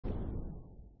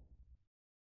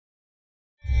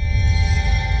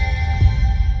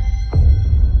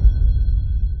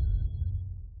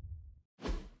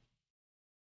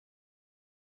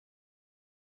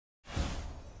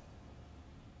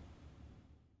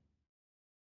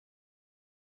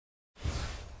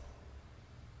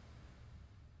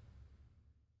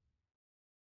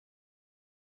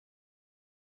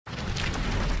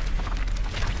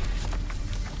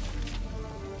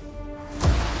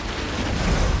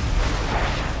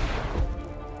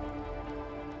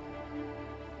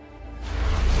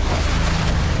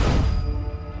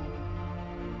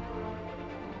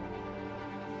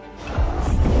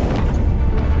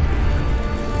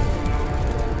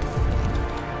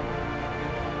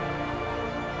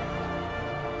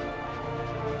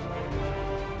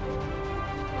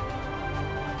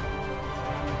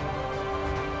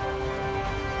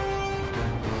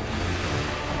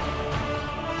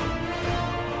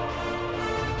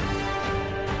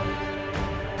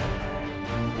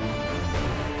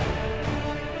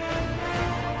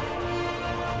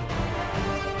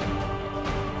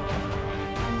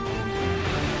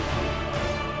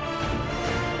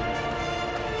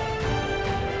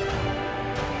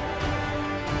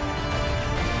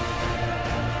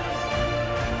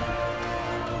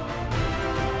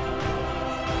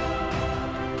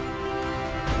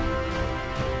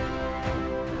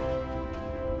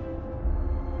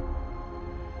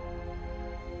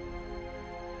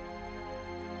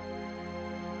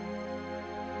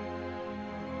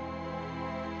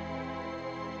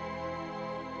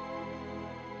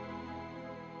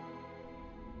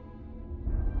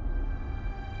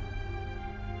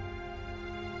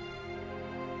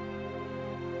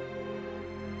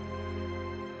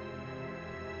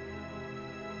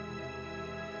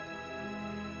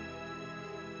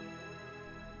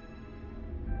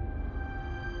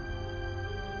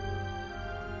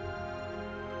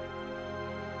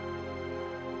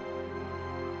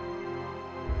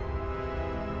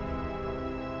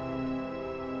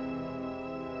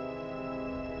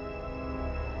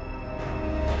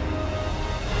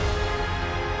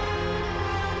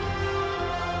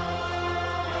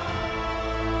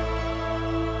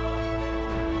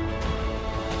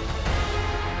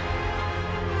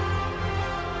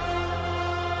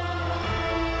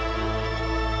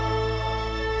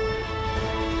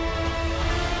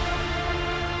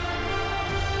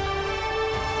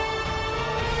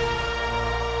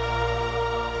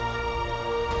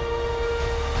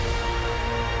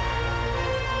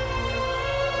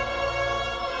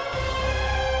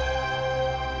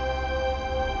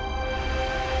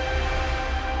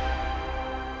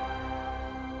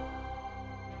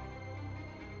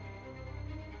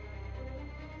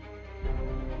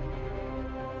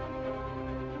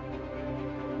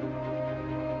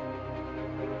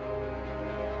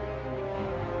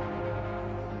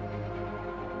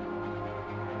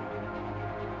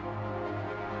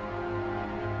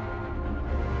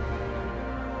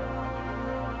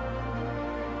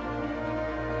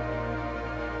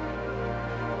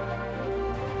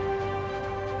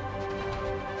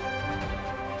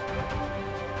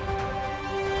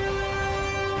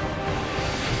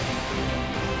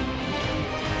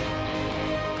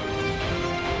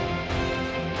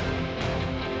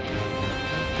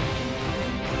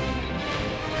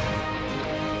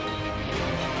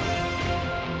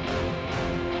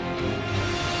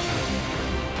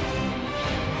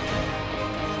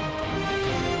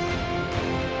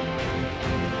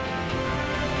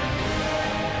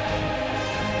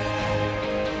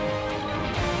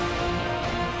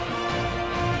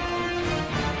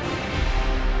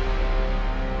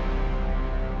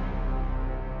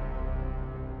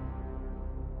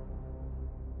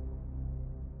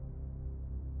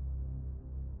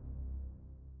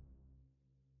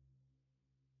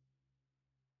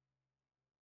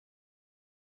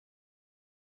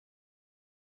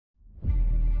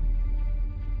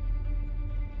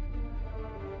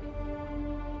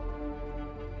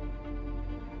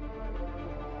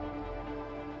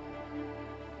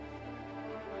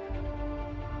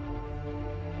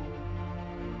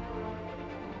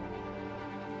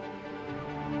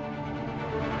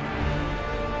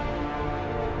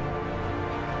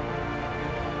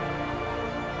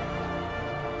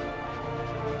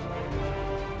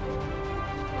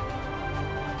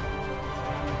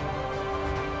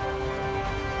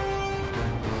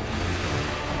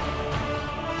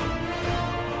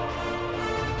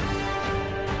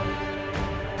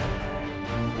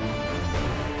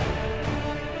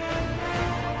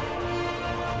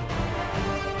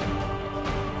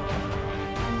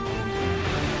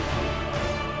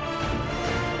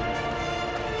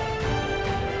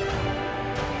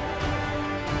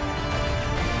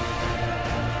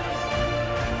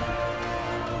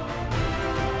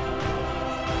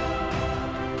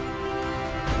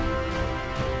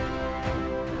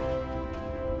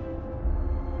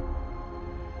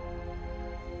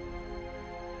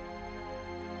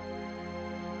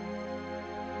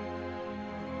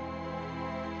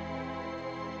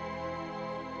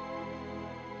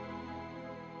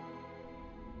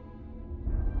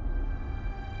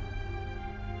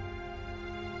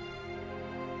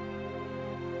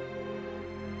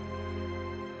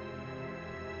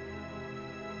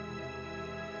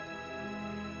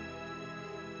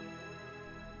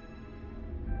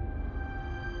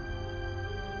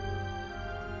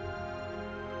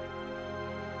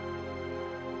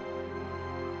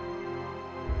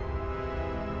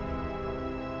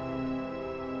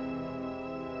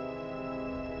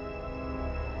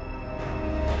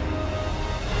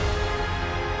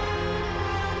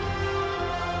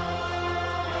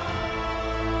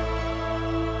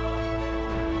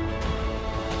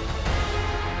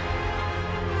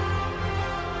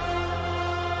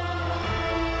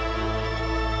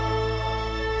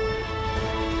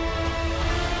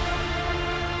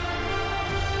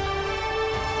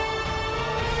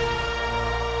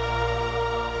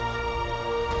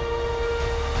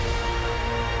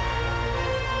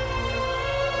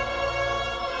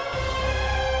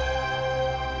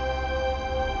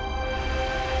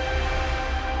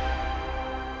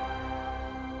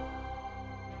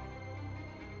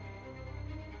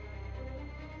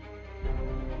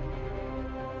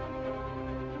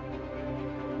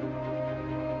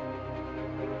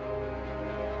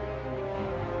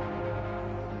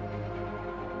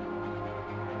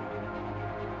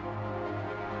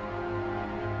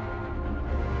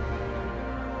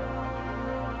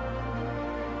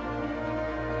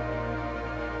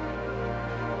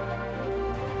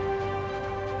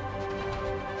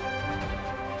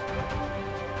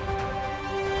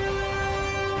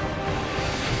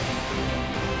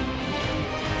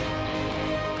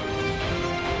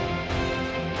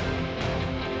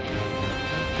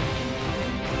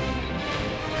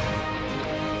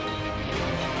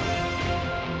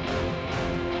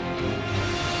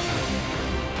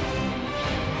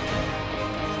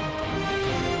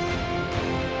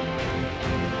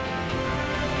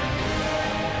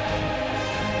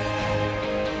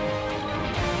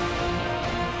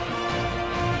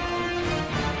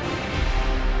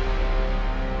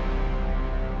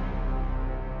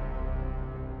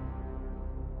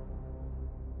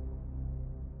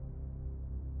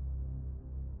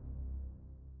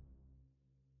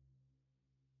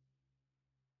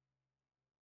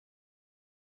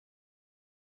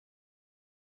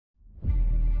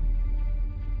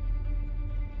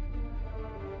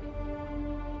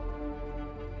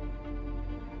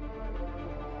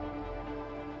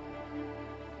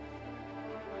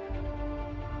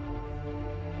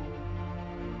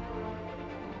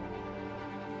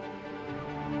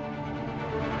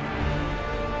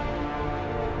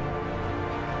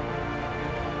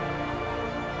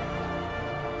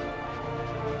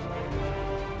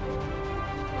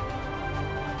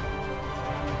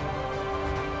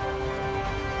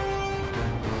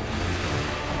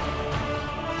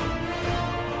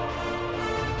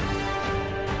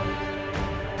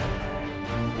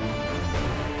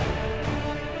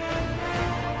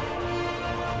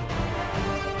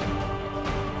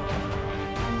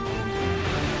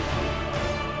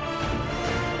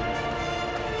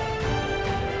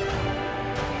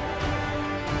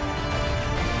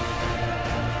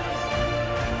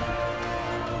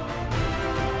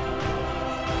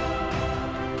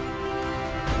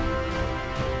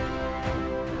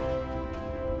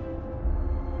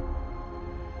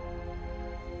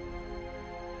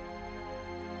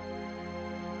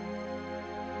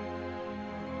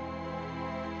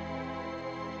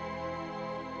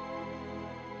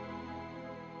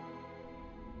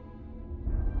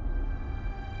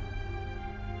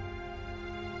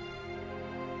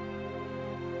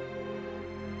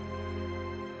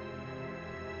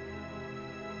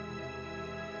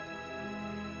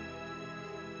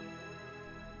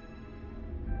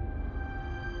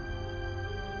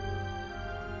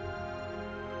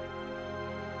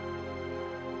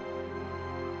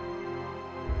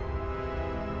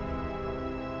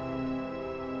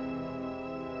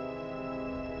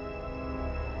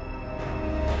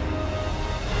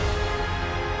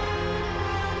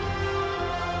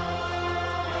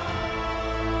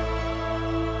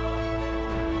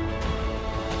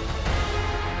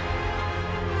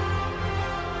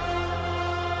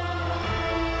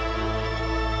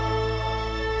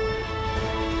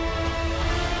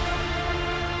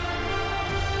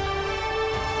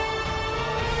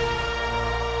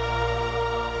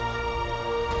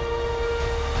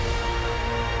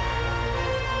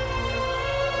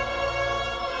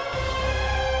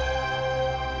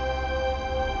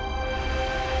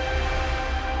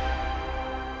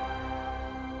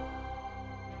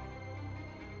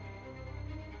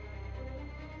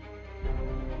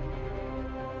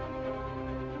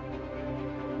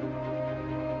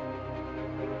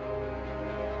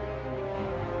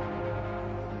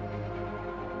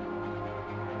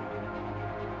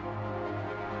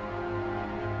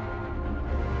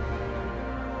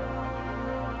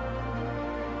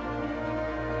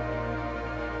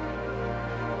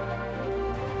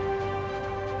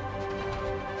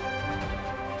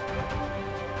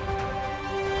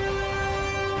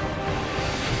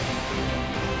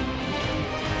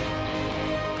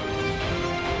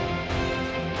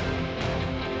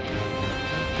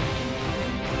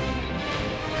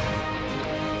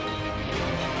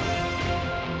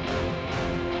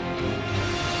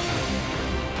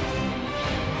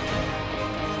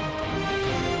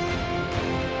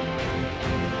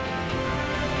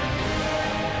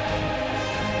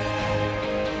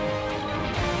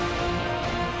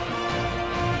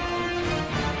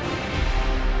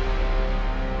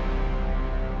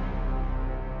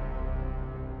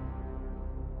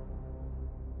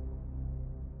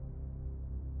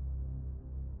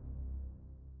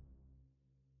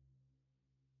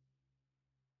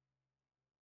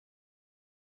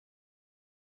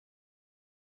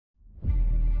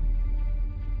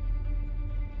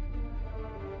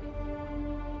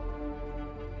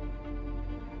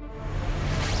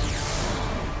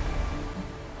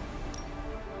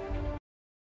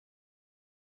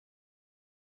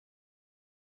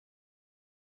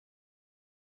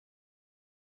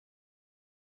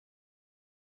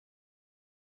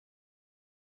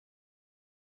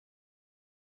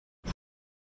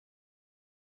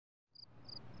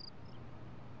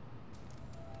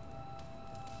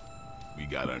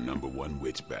got our #1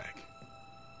 witch back.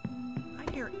 I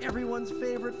hear everyone's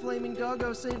favorite flaming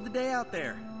doggo saved the day out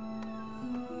there.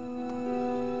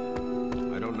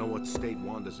 I don't know what state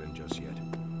Wanda's in just yet,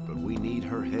 but we need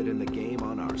her head in the game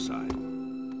on our side.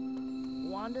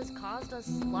 Wanda's caused us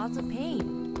lots of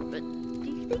pain, but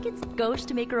do you think it's gauche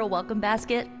to make her a welcome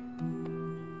basket?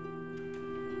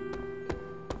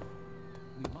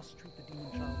 We must treat the demon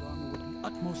child armor with the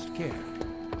utmost care.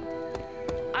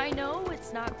 I know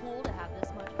it's not cool to have this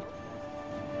much.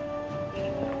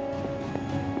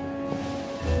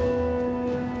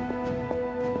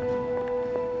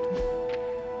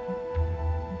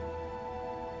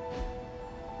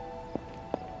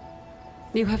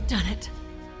 You have done it.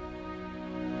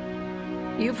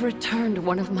 You've returned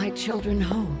one of my children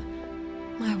home,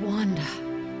 my Wanda.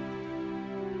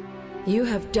 You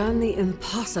have done the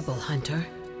impossible, Hunter.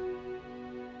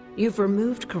 You've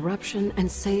removed corruption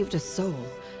and saved a soul,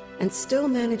 and still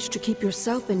managed to keep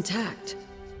yourself intact.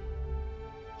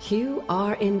 You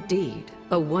are indeed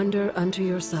a wonder unto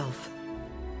yourself.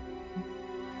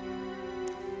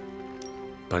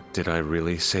 But did I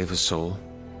really save a soul?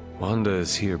 Wanda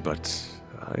is here, but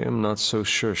I am not so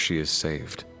sure she is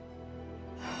saved.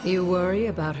 You worry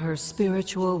about her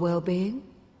spiritual well-being?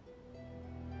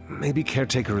 Maybe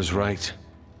Caretaker is right.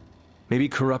 Maybe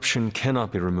corruption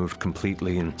cannot be removed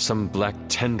completely, and some black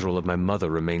tendril of my mother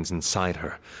remains inside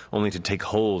her, only to take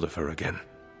hold of her again.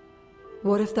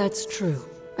 What if that's true,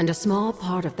 and a small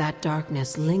part of that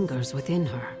darkness lingers within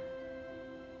her?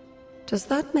 Does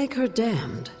that make her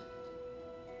damned?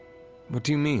 What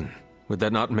do you mean? Would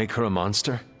that not make her a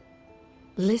monster?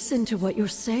 Listen to what you're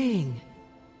saying.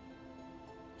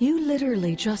 You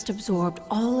literally just absorbed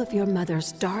all of your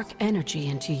mother's dark energy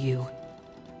into you.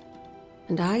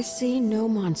 And I see no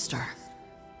monster.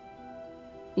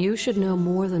 You should know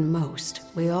more than most.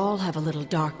 We all have a little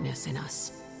darkness in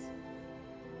us.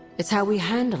 It's how we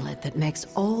handle it that makes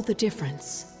all the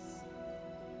difference.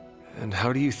 And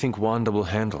how do you think Wanda will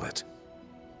handle it?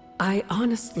 I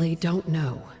honestly don't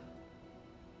know.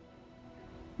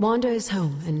 Wanda is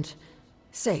home and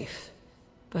safe,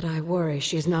 but I worry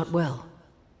she's not well.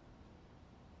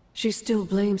 She still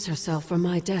blames herself for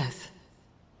my death.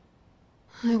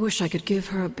 I wish I could give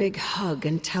her a big hug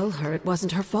and tell her it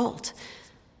wasn't her fault.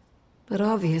 But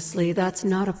obviously that's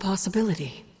not a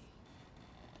possibility.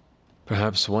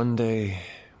 Perhaps one day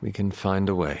we can find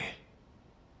a way.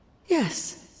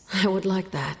 Yes, I would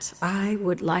like that. I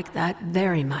would like that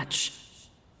very much.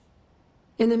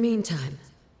 In the meantime,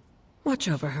 watch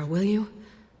over her, will you?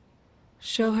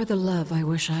 Show her the love I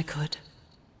wish I could.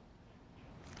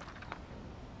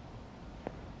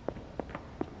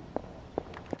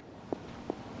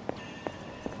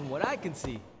 From what I can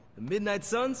see, the Midnight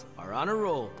Suns are on a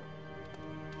roll.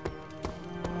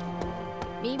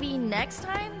 Maybe next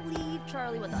time, leave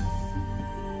Charlie with us.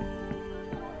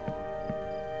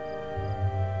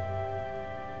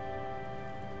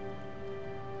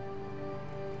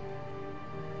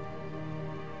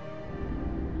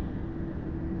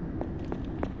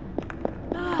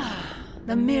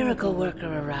 The miracle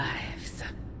worker arrives.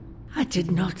 I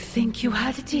did not think you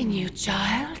had it in you,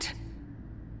 child.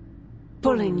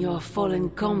 Pulling your fallen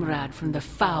comrade from the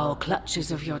foul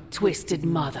clutches of your twisted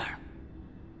mother.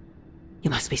 You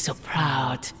must be so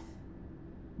proud.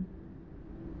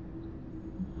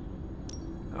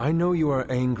 I know you are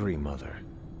angry, Mother.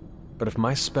 But if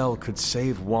my spell could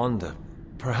save Wanda,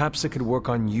 perhaps it could work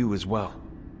on you as well.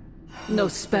 No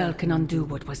spell can undo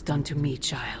what was done to me,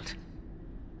 child.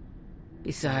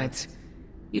 Besides,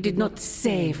 you did not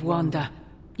save Wanda.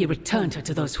 You returned her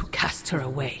to those who cast her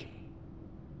away.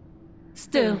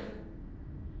 Still,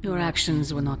 your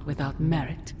actions were not without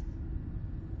merit.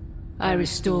 I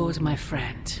restored my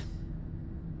friend.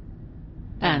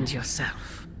 And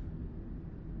yourself.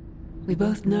 We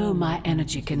both know my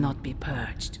energy cannot be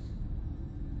purged.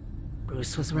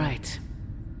 Bruce was right.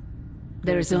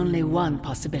 There is only one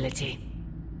possibility.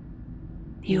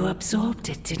 You absorbed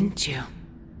it, didn't you?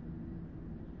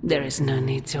 There is no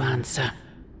need to answer.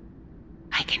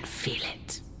 I can feel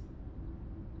it.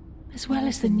 As well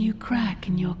as the new crack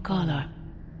in your collar.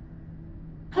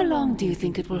 How long do you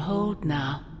think it will hold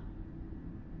now?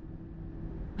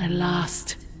 At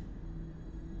last,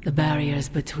 the barriers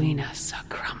between us are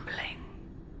crumbling.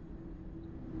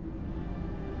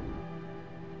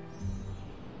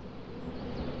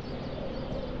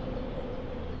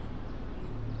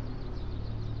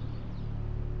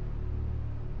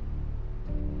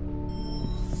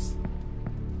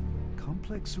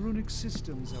 Complex runic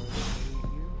systems are here.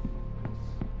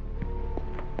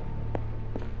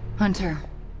 Hunter,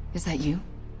 is that you?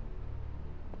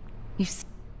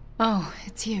 Oh,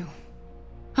 it's you.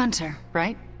 Hunter,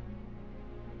 right?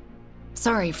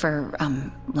 Sorry for,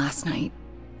 last night.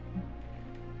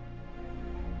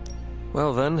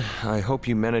 Well then, I hope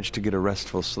you managed to get a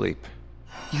restful sleep.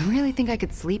 You really think I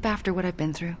could sleep after what I've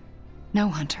been through? No,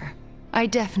 Hunter. I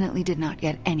definitely did not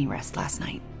get any rest last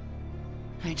night.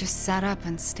 I just sat up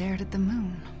and stared at the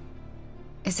moon.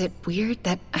 Is it weird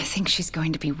that I think she's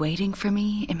going to be waiting for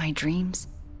me in my dreams?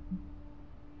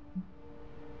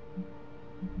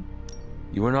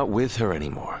 You are not with her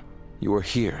anymore. You are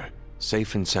here,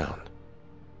 safe and sound.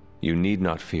 You need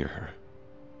not fear her.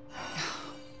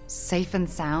 Safe and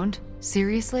sound?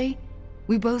 Seriously?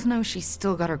 We both know she's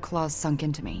still got her claws sunk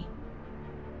into me.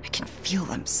 I can feel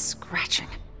them scratching.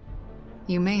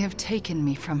 You may have taken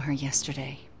me from her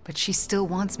yesterday, but she still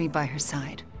wants me by her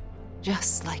side.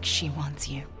 Just like she wants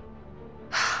you.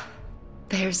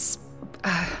 There's,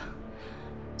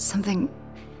 something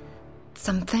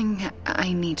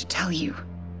I need to tell you.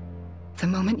 The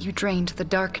moment you drained the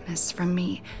darkness from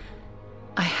me,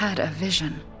 I had a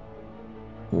vision.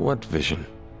 What vision?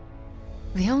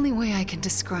 The only way I can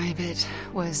describe it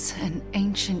was an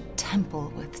ancient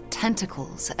temple with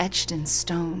tentacles etched in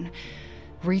stone,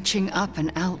 reaching up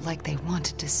and out like they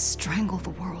wanted to strangle the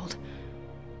world.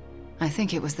 I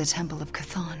think it was the Temple of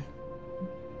Chthon.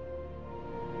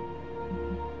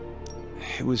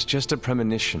 It was just a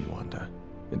premonition, Wanda.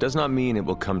 It does not mean it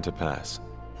will come to pass.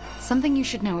 Something you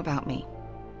should know about me.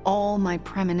 All my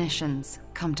premonitions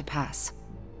come to pass.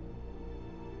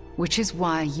 Which is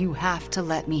why you have to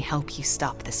let me help you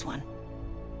stop this one.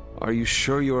 Are you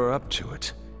sure you are up to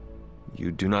it?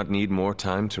 You do not need more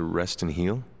time to rest and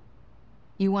heal?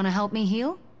 You want to help me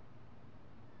heal?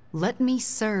 Let me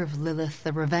serve Lilith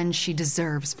the revenge she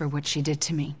deserves for what she did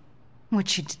to me. What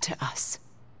she did to us.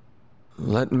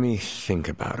 Let me think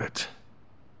about it.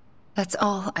 That's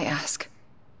all I ask.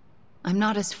 I'm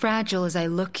not as fragile as I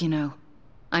look, you know.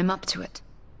 I'm up to it.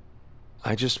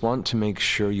 I just want to make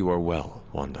sure you are well,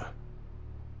 Wanda.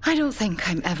 I don't think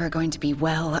I'm ever going to be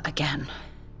well again.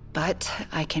 But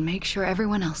I can make sure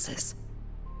everyone else is.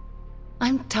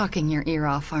 I'm talking your ear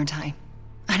off, aren't I?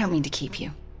 I don't mean to keep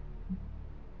you.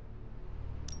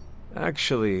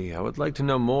 Actually, I would like to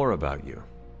know more about you.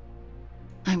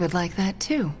 I would like that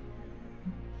too.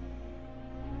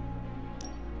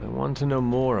 I want to know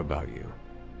more about you.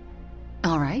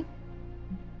 All right.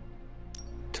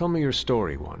 Tell me your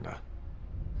story, Wanda.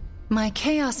 My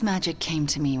chaos magic came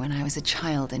to me when I was a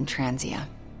child in Transia,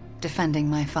 defending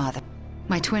my father.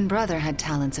 My twin brother had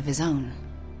talents of his own.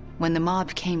 When the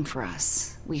mob came for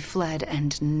us, we fled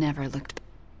and never looked back.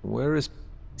 Where is...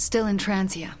 Still in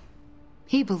Transia.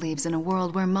 He believes in a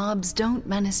world where mobs don't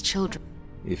menace children.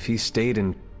 If he stayed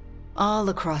in... All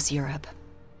across Europe.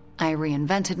 I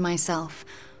reinvented myself,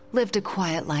 lived a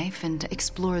quiet life, and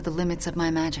explored the limits of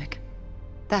my magic.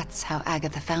 That's how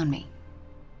Agatha found me.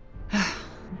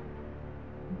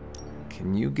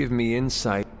 Can you give me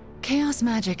insight? Chaos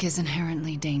magic is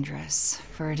inherently dangerous,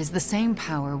 for it is the same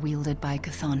power wielded by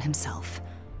Chthon himself.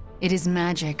 It is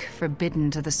magic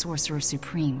forbidden to the Sorcerer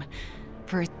Supreme,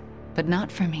 but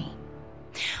not for me.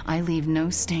 I leave no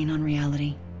stain on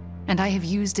reality, and I have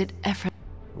used it effortlessly.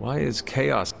 Why is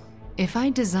chaos... If I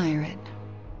desire it,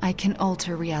 I can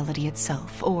alter reality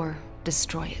itself, or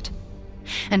destroy it.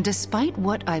 And despite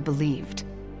what I believed,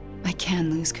 I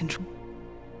can lose control.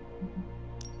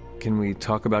 Can we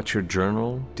talk about your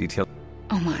journal? Detail...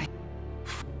 Oh my.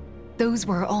 Those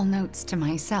were all notes to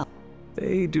myself.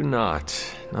 They do not.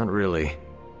 Not really.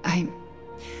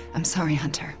 I'm sorry,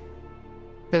 Hunter.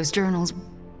 Those journals...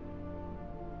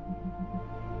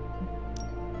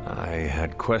 I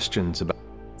had questions about...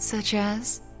 Such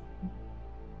as?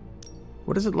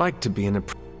 What is it like to be in a...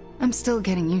 I'm still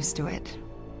getting used to it.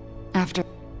 After...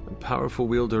 A powerful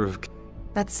wielder of...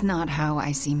 That's not how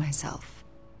I see myself.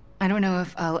 I don't know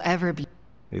if I'll ever be...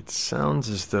 It sounds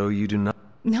as though you do not...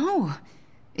 No!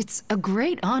 It's a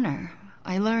great honor.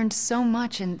 I learned so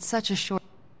much in such a short...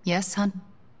 Yes, Hunt?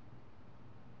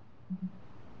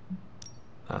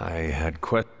 I had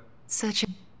Such a...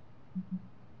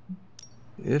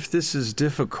 If this is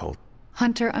difficult...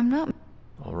 Hunter, I'm not...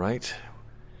 All right.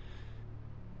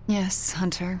 Yes,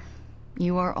 Hunter.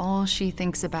 You are all she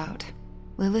thinks about.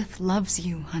 Lilith loves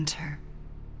you, Hunter.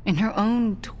 In her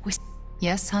own twist...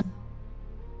 Yes, Hunter?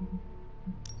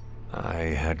 I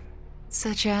had...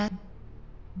 Such as...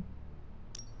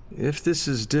 If this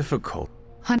is difficult...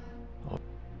 Hunter...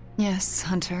 Yes,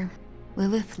 Hunter.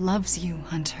 Lilith loves you,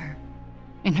 Hunter.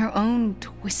 In her own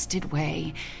twisted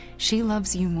way, she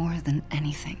loves you more than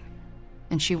anything.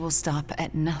 And she will stop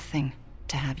at nothing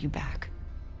to have you back.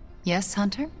 Yes,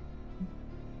 Hunter?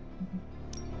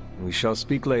 We shall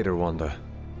speak later, Wanda.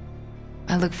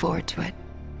 I look forward to it.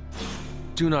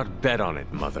 Do not bet on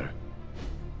it, Mother.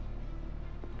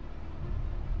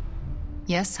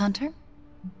 Yes, Hunter?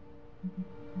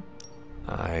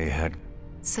 I had...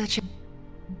 Such a...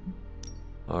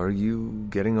 Are you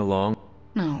getting along?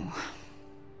 No.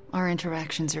 Our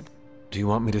interactions are... Do you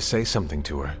want me to say something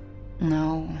to her?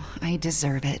 No, I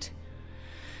deserve it.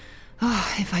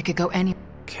 Oh, if I could go any...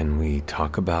 Can we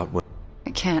talk about what...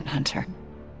 I can't, Hunter.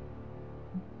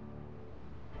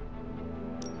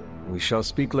 We shall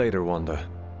speak later, Wanda.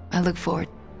 I look forward...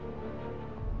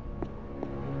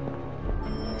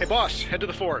 Hey boss, head to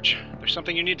the forge. There's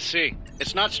something you need to see.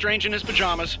 It's not Strange in his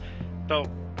pajamas, though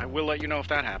I will let you know if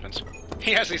that happens.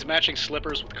 He has these matching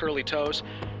slippers with curly toes.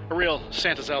 A real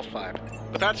Santa's elf vibe.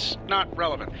 But that's not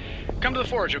relevant. Come to the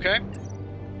forge, okay?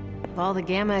 Of all the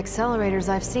gamma accelerators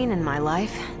I've seen in my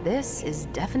life, this is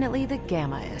definitely the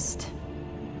gammaest.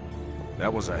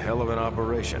 That was a hell of an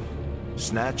operation.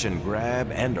 Snatch and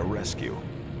grab and a rescue.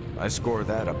 I score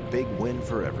that a big win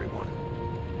for everyone.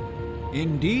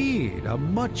 Indeed, a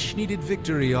much-needed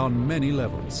victory on many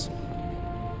levels.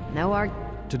 No arg...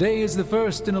 Today is the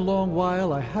first in a long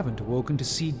while I haven't awoken to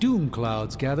see doom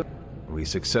clouds gather. We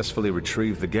successfully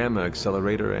retrieved the Gamma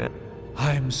Accelerator and...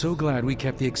 I'm so glad we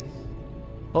kept the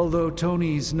Although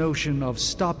Tony's notion of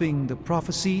stopping the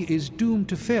prophecy is doomed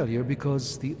to failure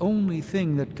because the only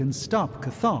thing that can stop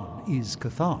Chthon is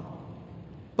Chthon.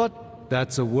 But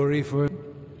that's a worry for...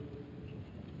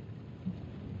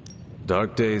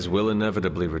 Dark days will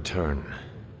inevitably return,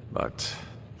 but...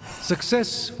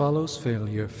 Success follows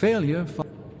failure.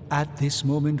 At this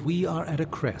moment, we are at a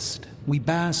crest. We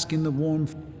bask in the warm...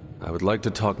 I would like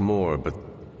to talk more, but...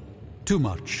 Too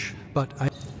much. But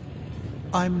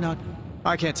I'm not...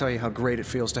 I can't tell you how great it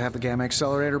feels to have the Gamma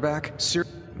Accelerator back.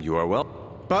 You are well.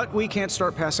 But we can't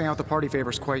start passing out the party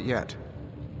favors quite yet.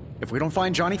 If we don't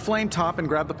find Johnny Flametop and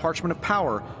grab the Parchment of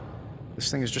Power,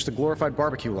 this thing is just a glorified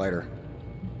barbecue lighter.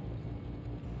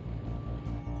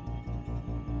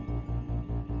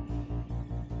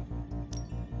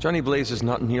 Johnny Blaze is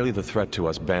not nearly the threat to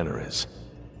us Banner is.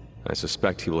 I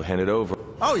suspect he will hand it over.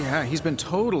 Oh yeah, he's been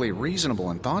totally reasonable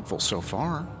and thoughtful so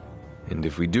far. And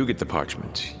if we do get the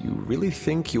parchment, you really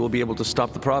think you will be able to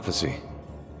stop the prophecy?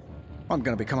 I'm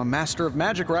gonna become a master of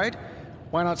magic, right?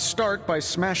 Why not start by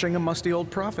smashing a musty old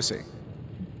prophecy?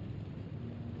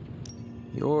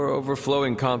 Your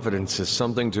overflowing confidence is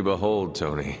something to behold,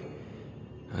 Tony.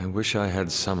 I wish I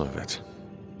had some of it.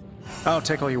 Oh,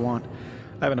 take all you want.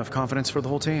 I have enough confidence for the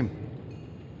whole team.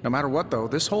 No matter what, though,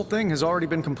 this whole thing has already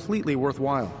been completely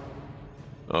worthwhile.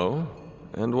 Oh?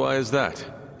 And why is that?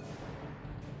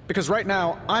 Because right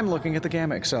now, I'm looking at the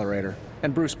Gamma Accelerator,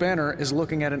 and Bruce Banner is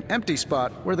looking at an empty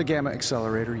spot where the Gamma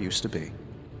Accelerator used to be.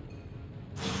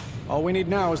 All we need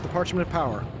now is the Parchment of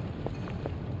Power.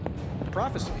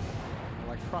 Prophecy.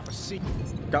 Like prophecy.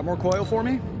 Got more coil for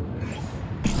me?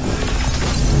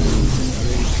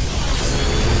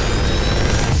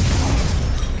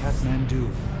 Kathmandu.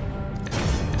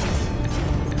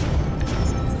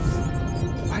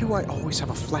 Why do I always have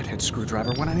a flathead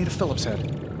screwdriver when I need a Phillips head?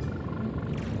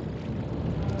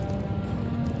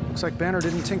 Looks like Banner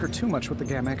didn't tinker too much with the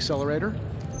Gamma Accelerator.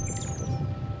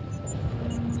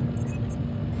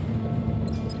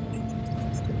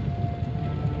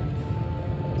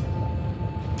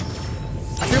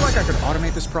 I feel like I could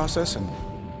automate this process and...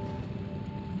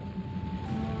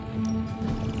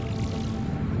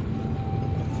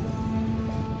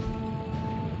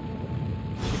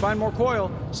 If you find more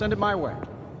coil, send it my way.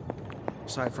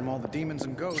 Aside from all the demons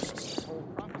and ghosts, this whole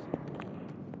prophecy...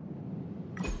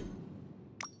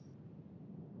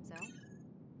 So,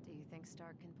 do you think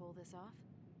Stark can pull this off?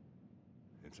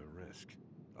 It's a risk.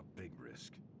 A big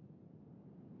risk.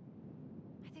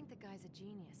 I think the guy's a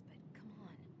genius, but come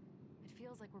on. It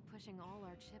feels like we're pushing all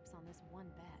our chips on this one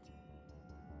bet.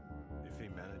 If he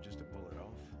manages to pull it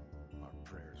off, our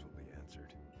prayers will be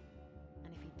answered.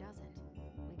 And if he doesn't,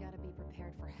 we gotta be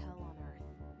prepared for hell on Earth.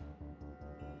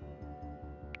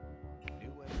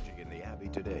 New energy in the Abbey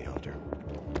today, Hunter.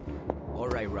 All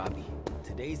right, Robbie.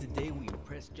 Today's the day we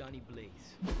impress Johnny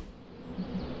Blaze.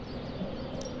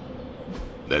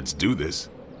 Let's do this.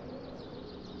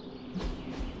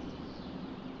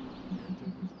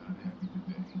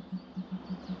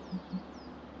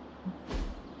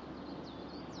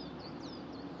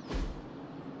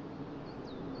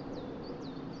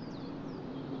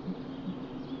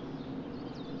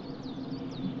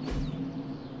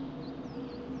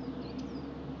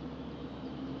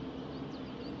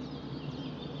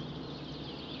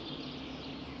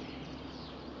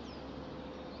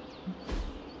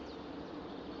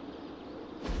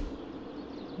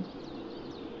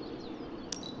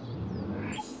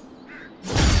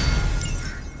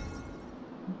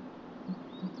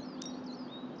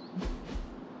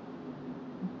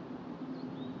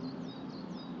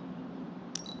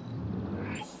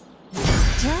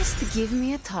 Just give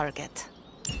me a target.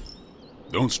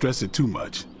 Don't stress it too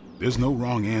much. There's no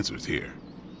wrong answers here.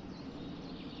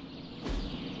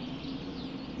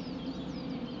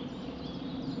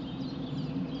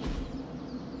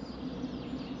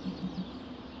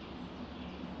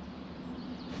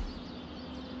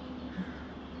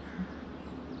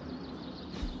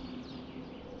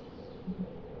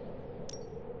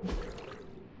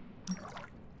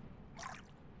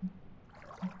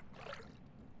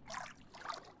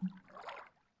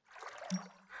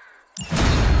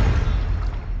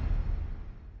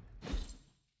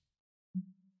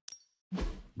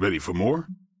 Ready for more?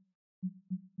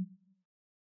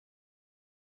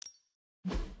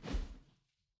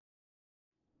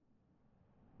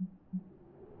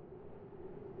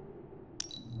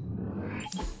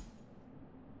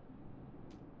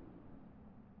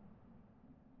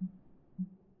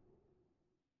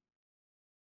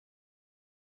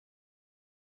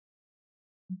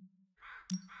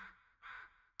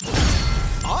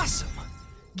 Awesome!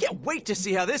 Can't wait to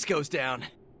see how this goes down.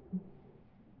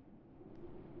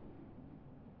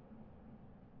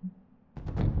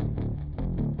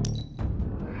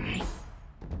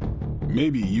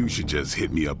 Maybe you should just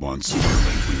hit me up on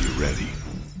Superlink when you're ready.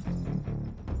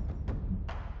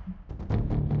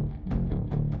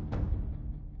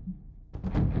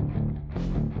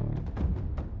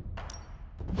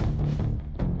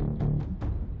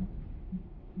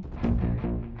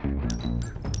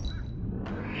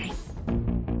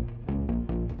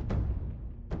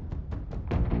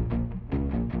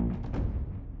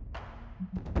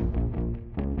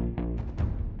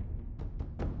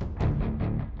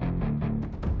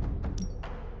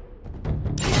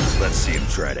 Let's see him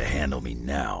try to handle me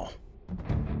now.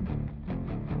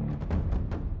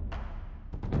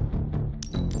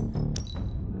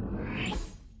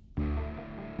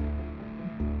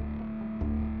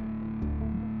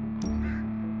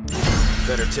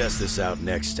 Better test this out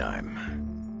next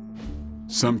time.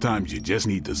 Sometimes you just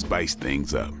need to spice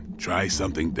things up. Try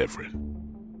something different.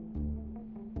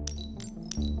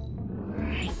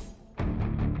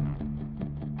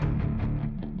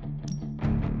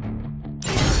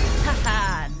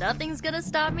 Haha, nothing's gonna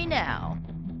stop me now.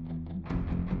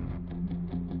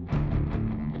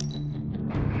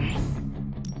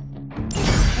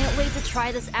 Can't wait to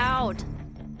try this out.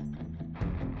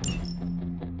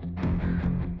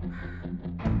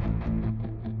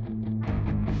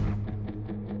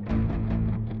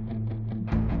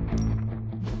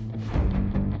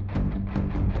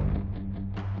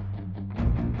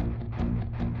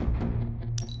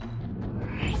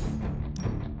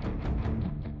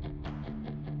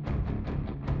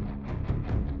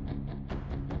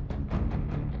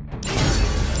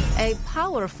 A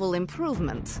powerful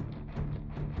improvement.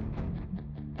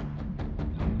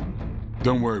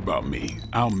 Don't worry about me.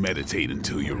 I'll meditate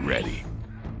until you're ready.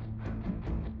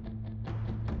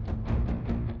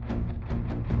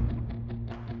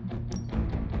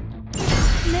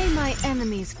 May my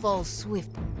enemies fall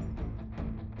swift.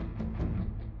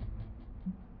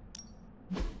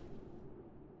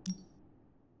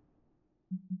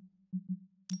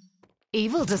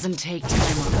 Evil doesn't take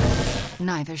time off.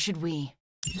 Neither should we.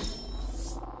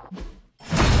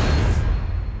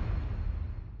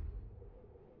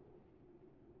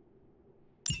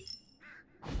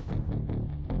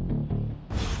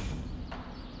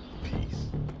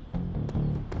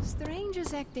 Strange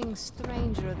is acting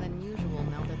stranger than usual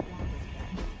now that Wanda's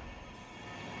back.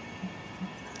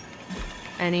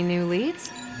 Any new leads?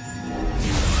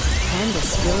 Time to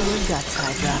spill your guts,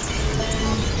 Hydra.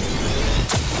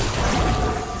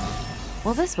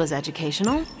 Well, this was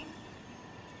educational.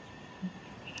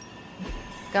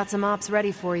 Got some ops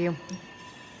ready for you.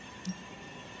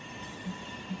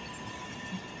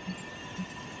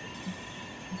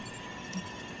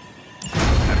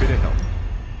 Happy to help.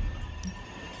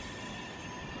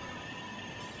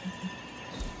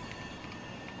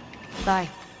 Bye.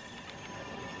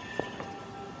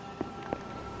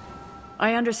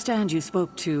 I understand you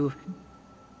spoke to...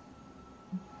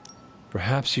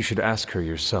 Perhaps you should ask her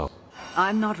yourself.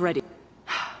 I'm not ready.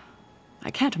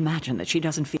 I can't imagine that she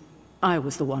doesn't feel... I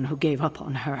was the one who gave up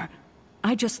on her.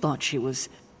 I just thought she was...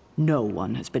 No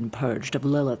one has been purged of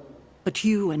Lilith. But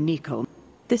you and Nico...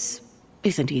 This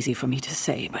isn't easy for me to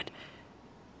say, but...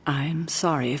 I'm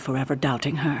sorry for ever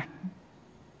doubting her.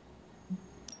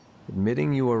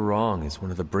 Admitting you are wrong is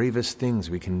one of the bravest things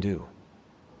we can do.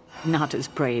 Not as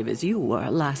brave as you were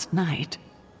last night.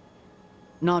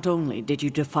 Not only did you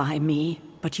defy me,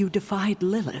 but you defied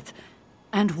Lilith,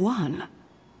 and won.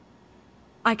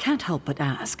 I can't help but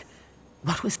ask,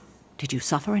 what was... Did you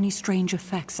suffer any strange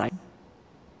effects?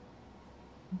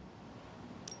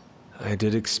 I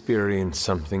did experience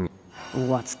something.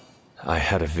 What's... I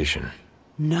had a vision.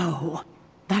 No.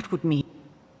 That would mean...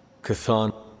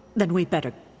 Chthon... Then we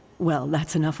better... Well,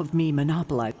 that's enough of me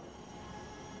monopolizing.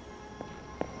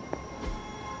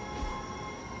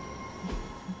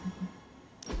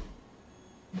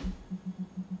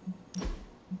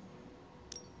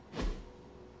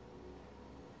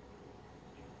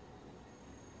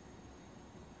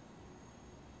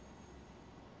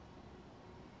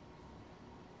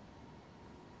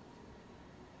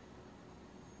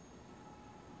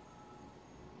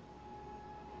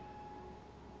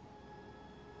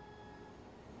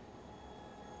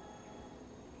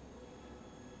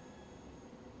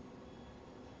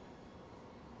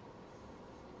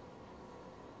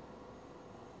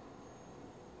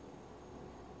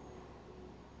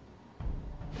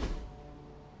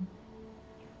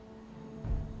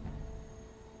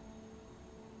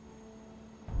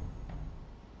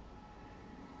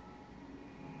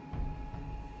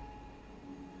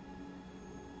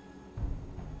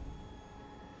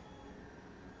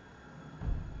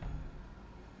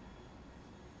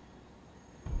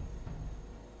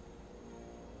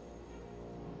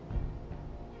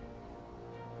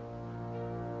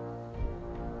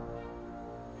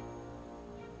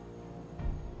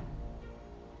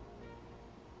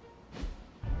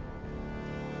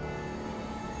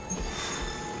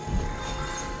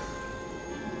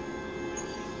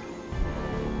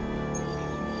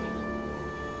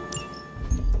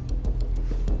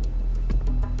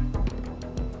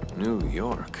 New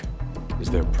York?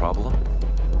 Is there a problem?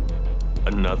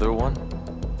 Another one?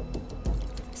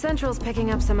 Central's picking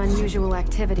up some unusual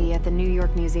activity at the New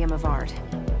York Museum of Art.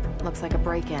 Looks like a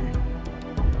break-in.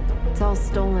 It's all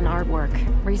stolen artwork,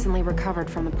 recently recovered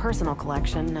from the personal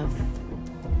collection of...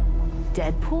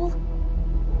 Deadpool?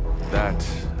 That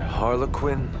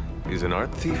Harlequin is an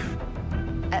art thief?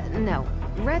 No.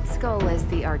 Red Skull is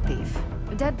the art thief.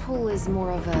 Deadpool is more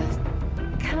of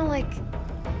a... kinda like...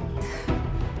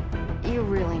 You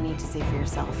really need to see for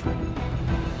yourself.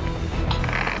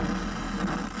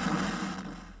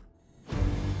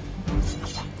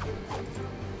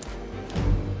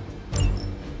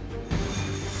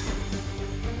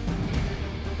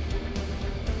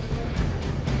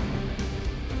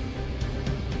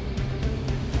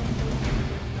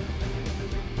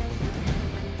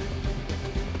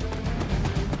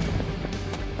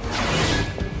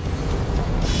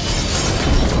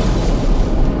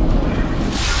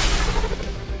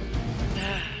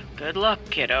 Good luck,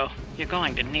 kiddo. You're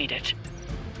going to need it.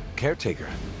 Caretaker,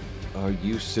 are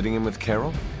you sitting in with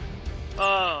Carol?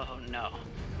 Oh, no.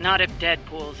 Not if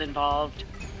Deadpool's involved.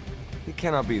 He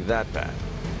cannot be that bad.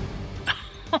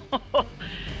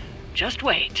 Just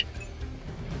wait.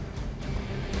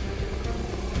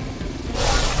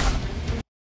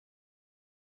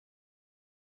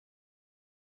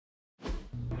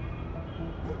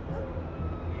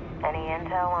 Any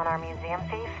intel on our museum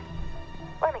thief?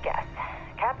 Let me guess.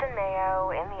 Captain Mayo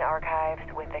in the archives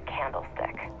with a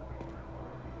candlestick.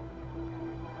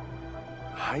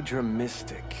 Hydra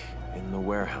Mystic in the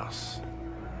warehouse.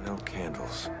 No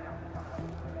candles.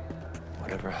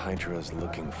 Whatever Hydra is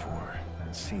looking for,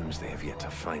 it seems they have yet to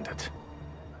find it.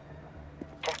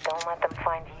 Just don't let them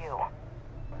find you.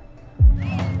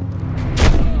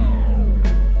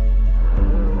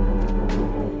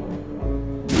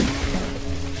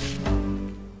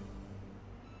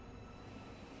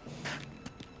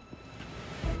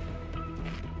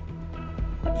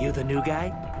 You the new guy?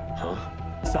 Huh?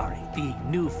 Sorry, the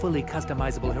new fully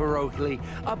customizable, heroically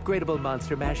upgradable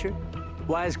monster masher?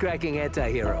 Wisecracking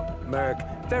anti-hero. Merc,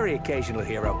 very occasional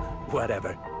hero.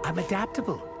 Whatever. I'm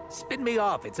adaptable. Spin me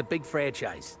off, it's a big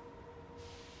franchise.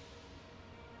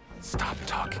 Stop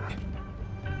talking.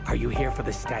 Are you here for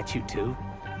the statue too?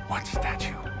 What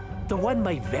statue? The one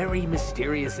my very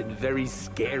mysterious and very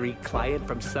scary client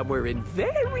from somewhere in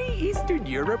very Eastern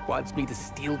Europe wants me to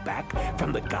steal back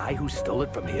from the guy who stole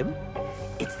it from him?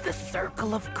 It's the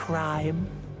Circle of Crime.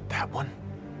 That one?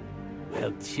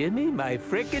 Well, Jimmy, my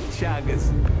frickin' chungus.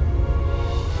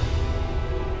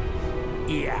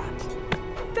 Yeah,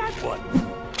 that one.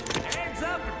 Hands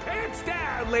up and pants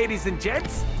down, ladies and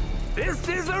gents. This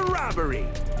is a robbery.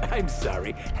 I'm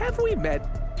sorry, have we met?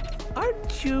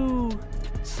 Aren't you...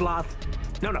 Sloth?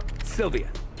 No, Sylvia.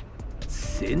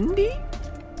 Cindy?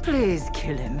 Please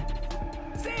kill him.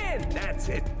 Sin, that's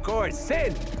it. Of course,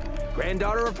 Sin.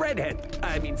 Granddaughter of Redhead.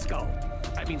 I mean Skull.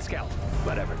 I mean Skell.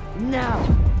 Whatever. No.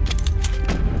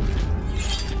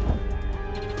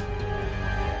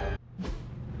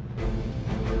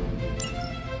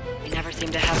 You never seem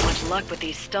to have much luck with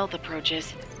these stealth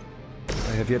approaches.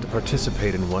 I have yet to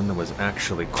participate in one that was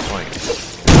actually quiet.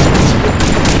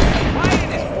 Quiet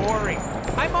is boring.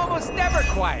 I'm almost never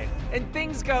quiet, and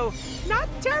things go not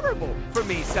terrible for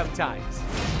me sometimes.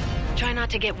 Try not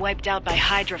to get wiped out by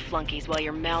Hydra flunkies while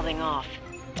you're mouthing off.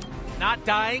 Not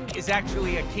dying is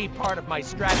actually a key part of my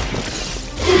strategy.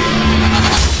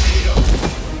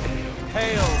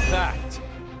 Hail that.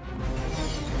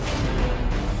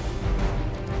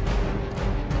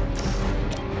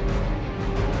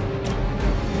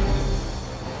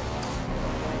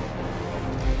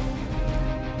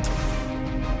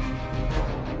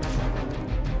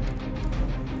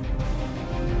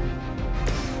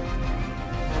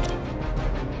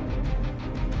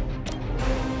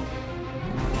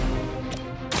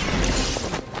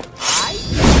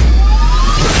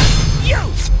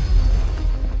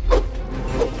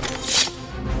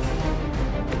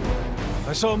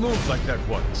 I saw a move like that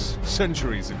once,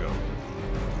 centuries ago.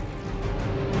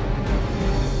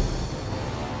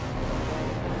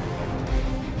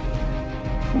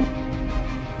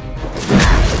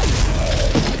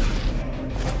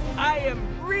 I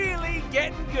am really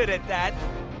getting good at that.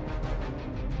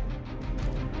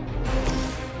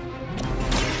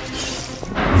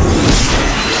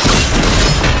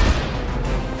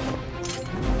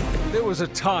 There was a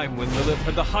time when Lilith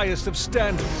had the highest of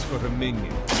standards for her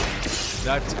minions.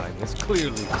 That time has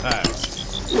clearly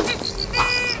passed.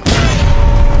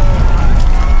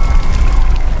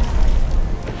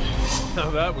 Now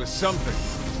that was something.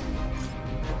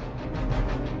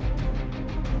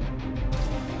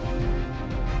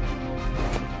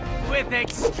 With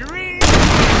extreme...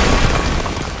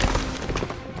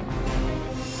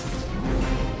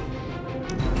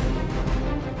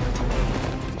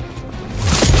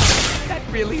 That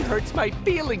really hurts my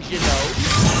feelings, you know.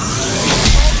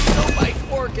 Also my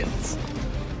organs.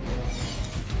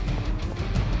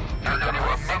 You're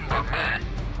gonna remember me.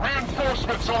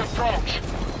 Reinforcements on approach.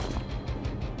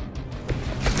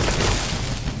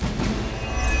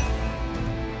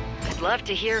 I'd love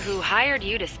to hear who hired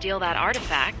you to steal that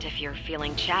artifact if you're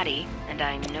feeling chatty, and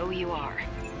I know you are.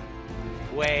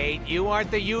 Wait, you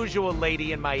aren't the usual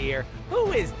lady in my ear.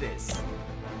 Who is this?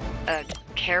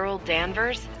 Carol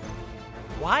Danvers?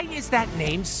 Why is that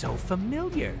name so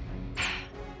familiar?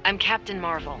 I'm Captain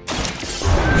Marvel.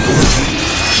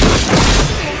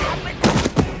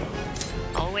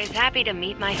 Always happy to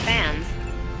meet my fans.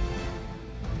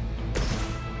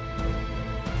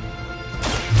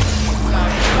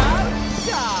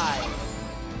 Die!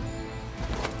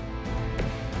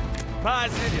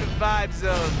 Positive vibes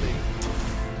only.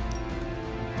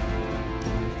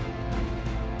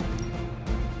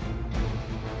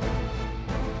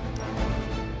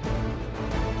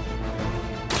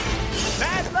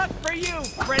 Bad luck for you,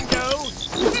 friendo!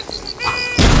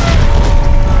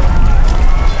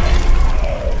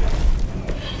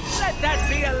 Let that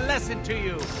be a lesson to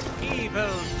you,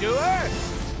 evildoer!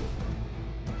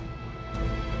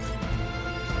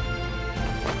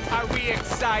 Are we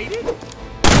excited?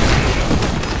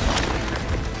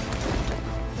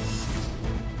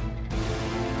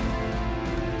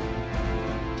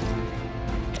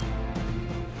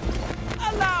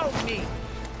 Allow me!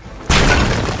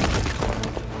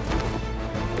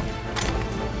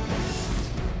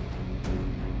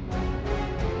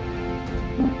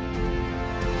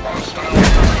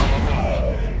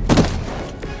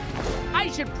 I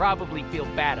should probably feel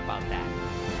bad about that.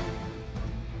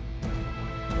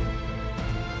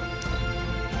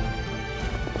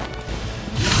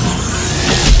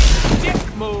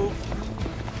 Dick move!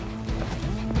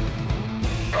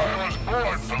 I was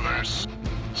born for this.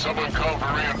 Someone call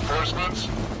for reinforcements?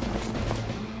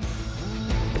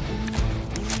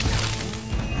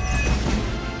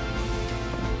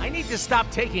 I need to stop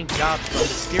taking jobs from the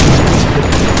steering.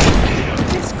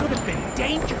 This could have been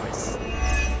dangerous.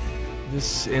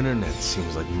 This internet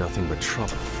seems like nothing but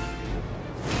trouble.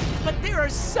 But there are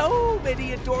so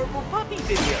many adorable puppy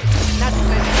videos. Not to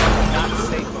mention not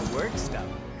safe for work stuff.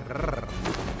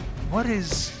 What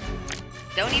is...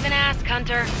 Don't even ask,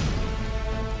 Hunter.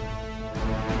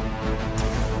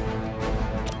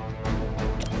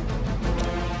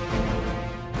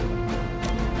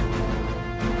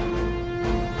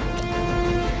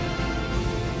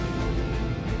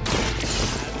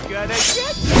 I'm gonna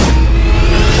get you!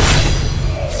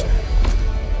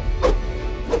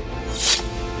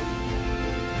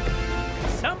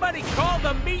 Somebody call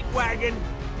the meat wagon!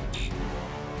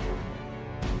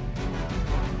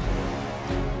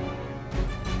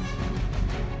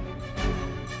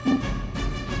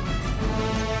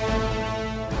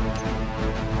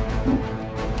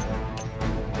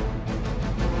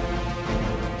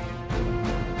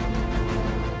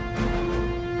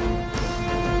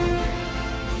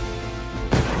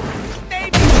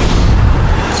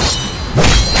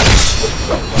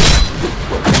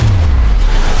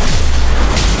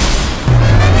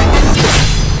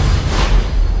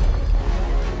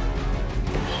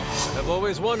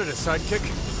 wanted a sidekick?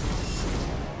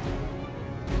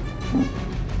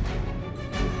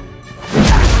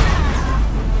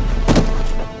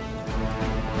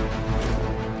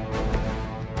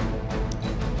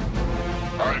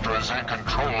 Hydra's in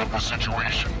control of the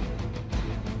situation.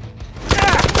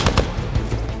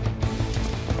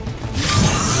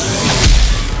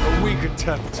 A weak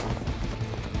attempt.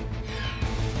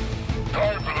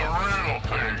 Time for the real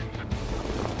thing.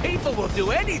 People will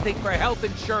do anything for health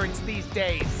insurance these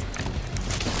days.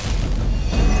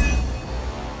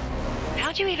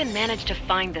 How'd you even manage to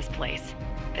find this place?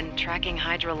 Been tracking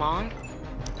Hydra long?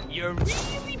 You're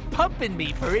really pumping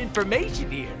me for information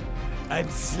here. I'm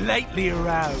slightly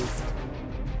aroused.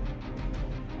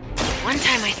 One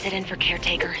time I sit in for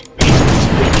caretaker.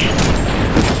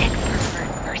 Lunatic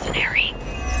pervert mercenary.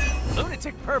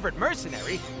 Lunatic pervert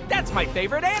mercenary? That's my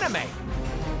favorite anime.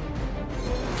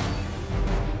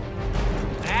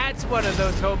 That's one of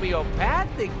those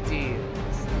homeopathic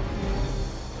deals.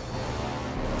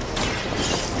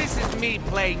 This is me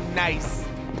playing nice.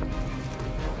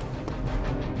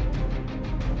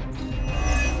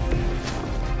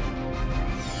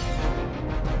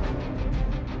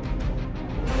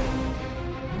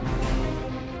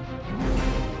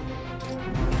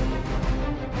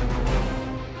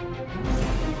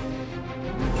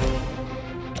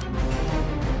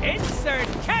 Insert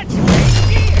catchphrase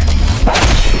here!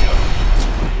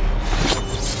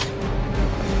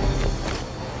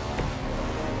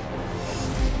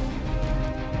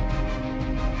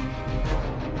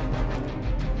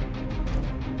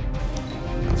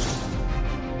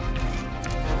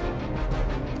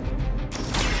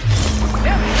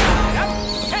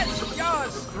 Test your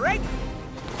strength!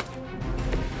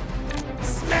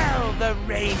 Smell the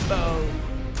rainbow!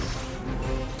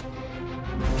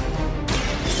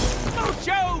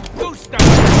 Mucho gusto!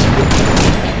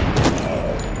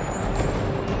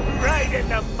 Right in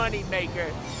the moneymaker.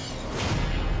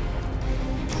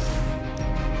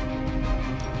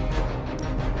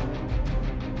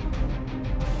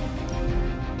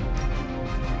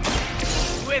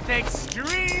 With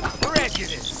extreme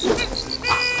prejudice.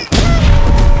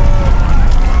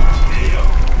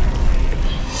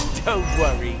 Don't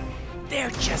worry,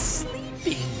 they're just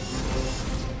sleeping.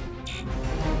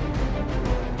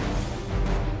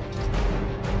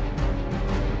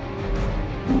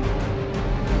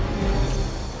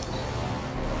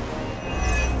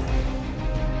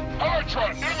 Hydra,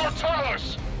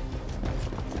 Immortalis!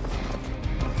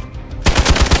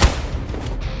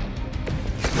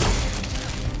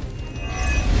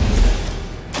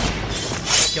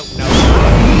 Don't know.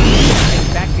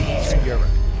 I'm back to Eastern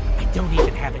Europe. I don't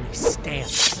even have any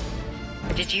stamps.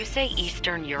 Did you say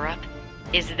Eastern Europe?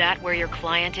 Is that where your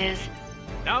client is?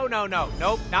 No,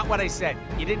 nope, not what I said.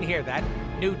 You didn't hear that.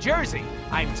 New Jersey.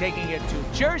 I'm taking it to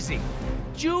Jersey.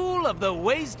 Jewel of the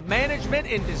waste management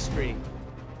industry.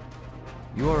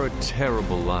 You are a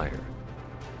terrible liar.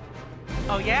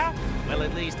 Oh yeah? Well,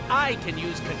 at least I can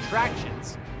use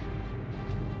contractions.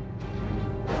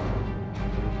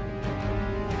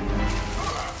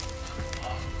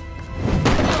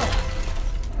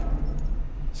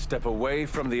 Step away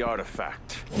from the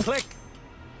artifact. Click!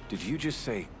 Did you just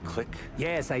say click?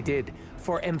 Yes, I did.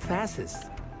 For emphasis.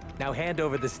 Now hand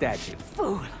over the statue.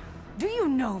 Fool! Do you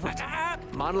know what?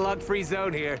 Monologue-free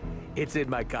zone here. It's in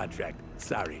my contract.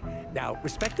 Sorry. Now,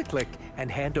 respect the click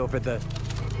and hand over the...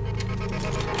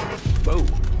 Whoa.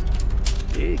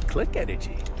 Big click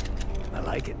energy. I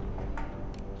like it.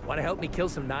 Want to help me kill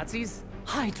some Nazis?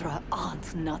 Hydra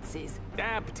aren't Nazis.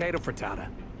 Potato frittata.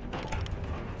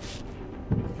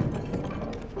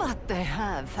 But they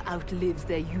have outlived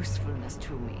their usefulness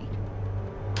to me.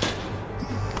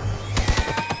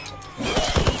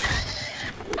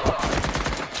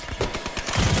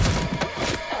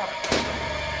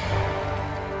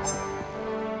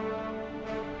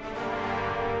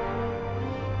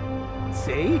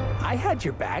 See? I had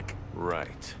your back.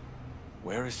 Right.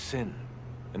 Where is Sin?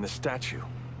 And the statue?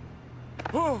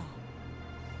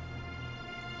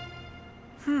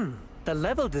 The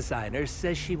level designer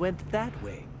says she went that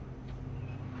way.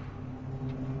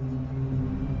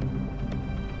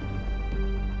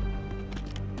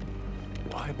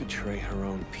 Why betray her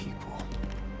own people?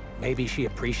 Maybe she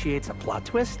appreciates a plot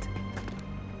twist?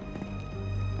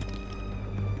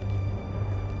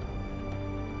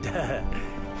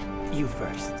 You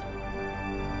first.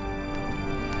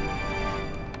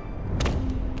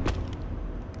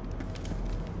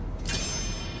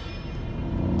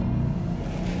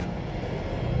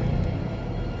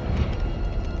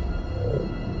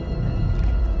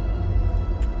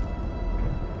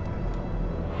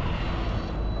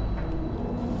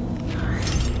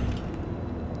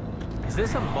 Is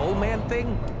this a mole man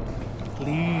thing?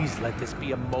 Please let this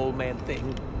be a mole man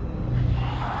thing.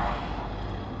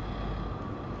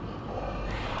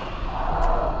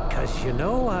 Cause you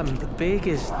know I'm the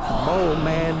biggest mole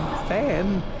man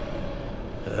fan.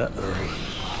 Uh-oh.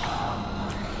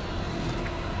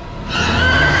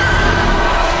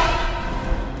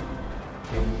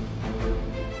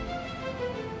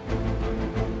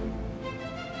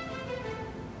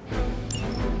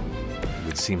 It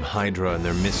would seem Hydra and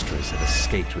their mistress had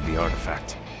escaped with the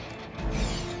artifact.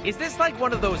 Is this like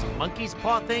one of those monkey's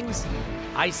paw things?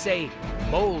 I say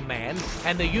mole man,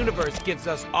 and the universe gives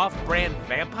us off-brand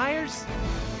vampires?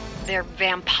 They're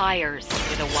vampires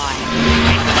with a Y.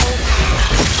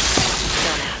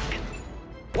 Don't ask.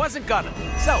 Wasn't gonna.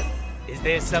 So, is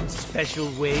there some special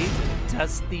way to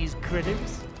dust these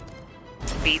critters?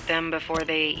 Beat them before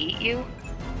they eat you?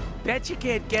 Bet you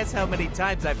can't guess how many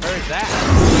times I've heard that.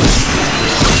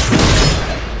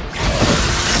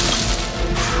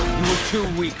 You were too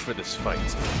weak for this fight.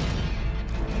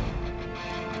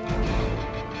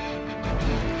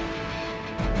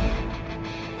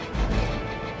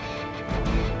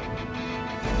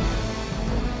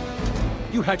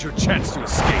 You had your chance to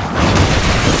escape.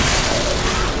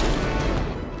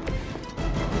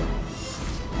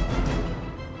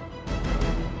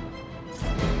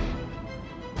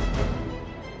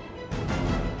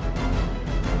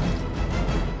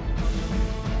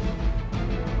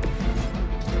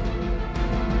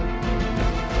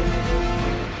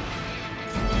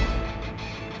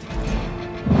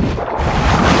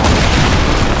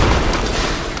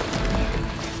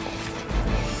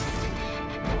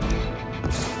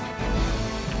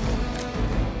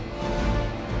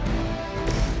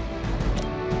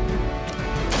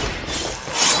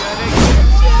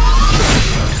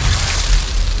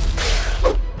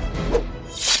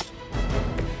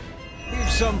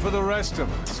 Some for the rest of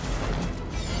us.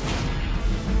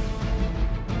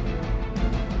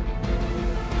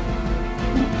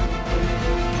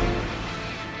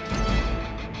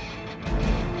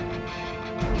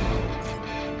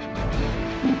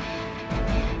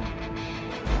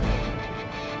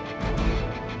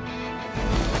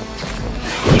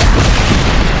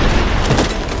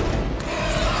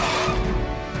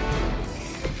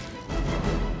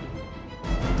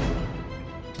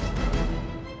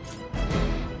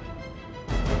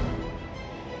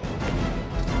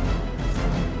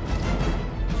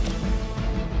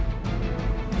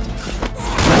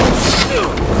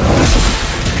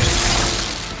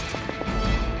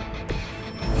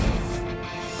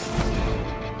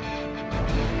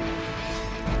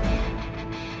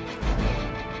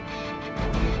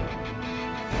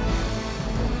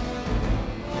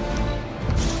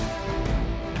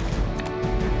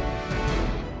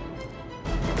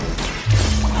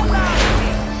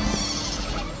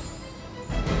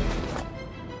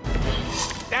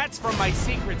 That's from my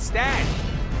secret stash.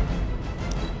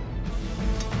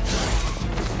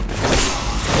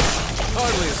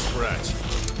 Hardly a scratch.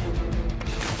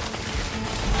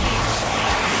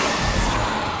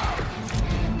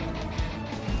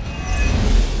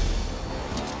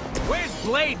 Where's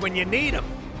Blade when you need him?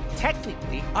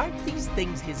 Technically, aren't these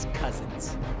things his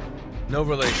cousins? No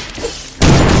relation. Word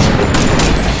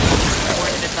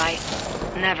of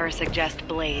advice, never suggest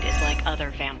Blade is like other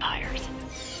vampires.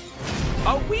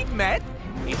 Oh, we met?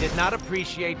 He did not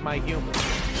appreciate my humor.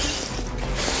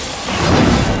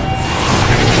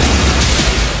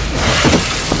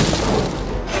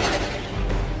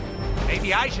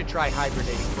 Maybe I should try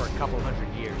hibernating for a couple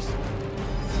hundred years.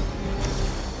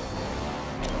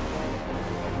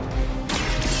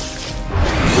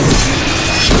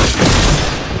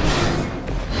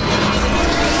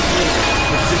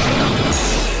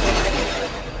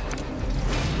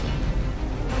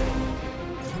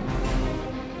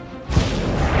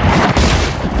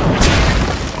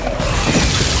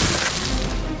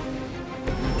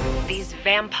 These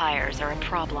vampires are a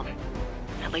problem.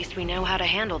 At least we know how to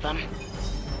handle them.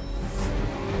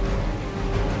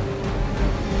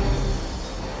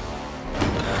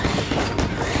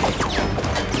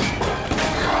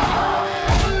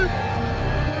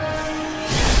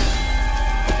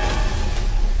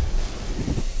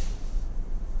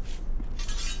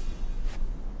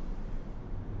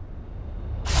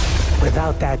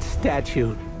 Without that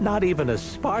statue, not even a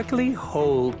sparkly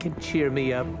hole can cheer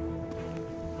me up.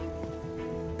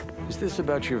 Is this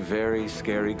about your very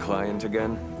scary client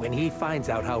again? When he finds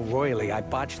out how royally I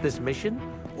botched this mission,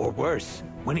 or worse,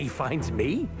 when he finds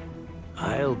me,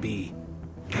 I'll be...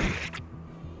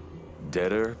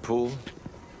 Deader, Pool?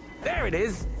 There it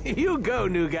is! You go,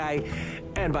 new guy.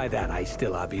 And by that, I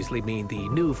still obviously mean the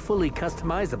new, fully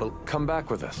customizable... Come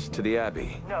back with us to the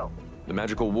Abbey. No. The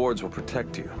magical wards will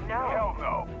protect you. No. Hell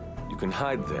no. You can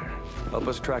hide there. Help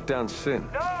us track down Sin.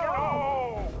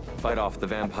 No! Fight off the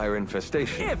vampire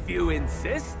infestation. If you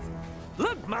insist.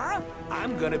 Look, Ma,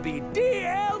 I'm gonna be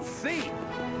DLC.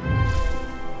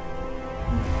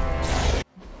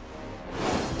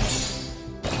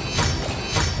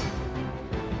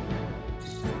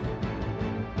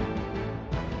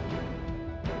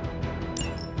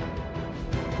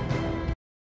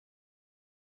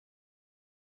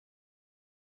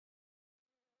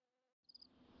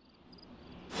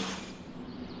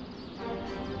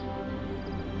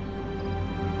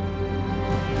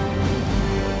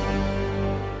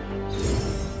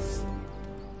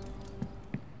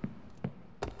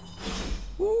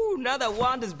 Ooh, now that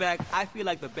Wanda's back, I feel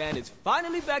like the band is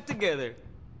finally back together.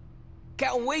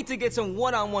 Can't wait to get some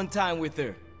one-on-one time with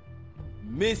her.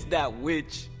 Miss that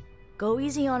witch. Go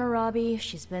easy on her, Robbie.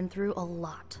 She's been through a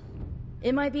lot.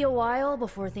 It might be a while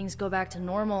before things go back to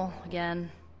normal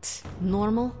again.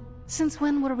 Normal? Since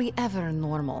when were we ever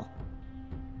normal?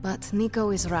 But Nico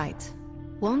is right.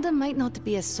 Wanda might not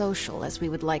be as social as we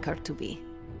would like her to be.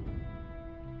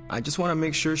 I just want to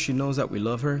make sure she knows that we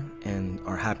love her and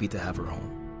are happy to have her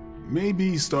home.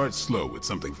 Maybe start slow with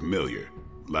something familiar,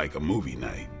 like a movie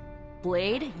night.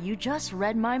 Blade, you just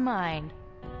read my mind.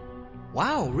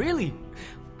 Wow, really?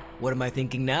 What am I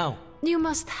thinking now? You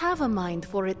must have a mind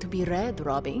for it to be read,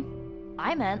 Robbie.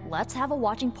 I meant let's have a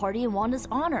watching party in Wanda's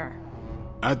honor.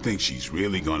 I think she's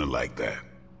really gonna like that.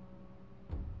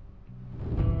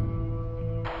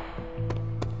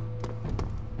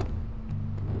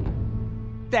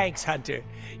 Thanks, Hunter.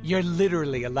 You're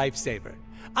literally a lifesaver.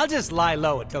 I'll just lie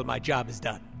low until my job is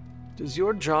done. Does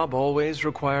your job always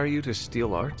require you to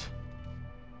steal art?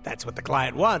 That's what the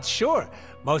client wants, sure.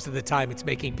 Most of the time it's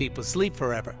making people sleep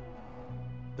forever.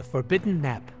 The forbidden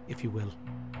nap, if you will.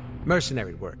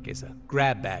 Mercenary work is a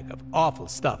grab bag of awful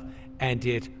stuff, and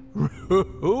it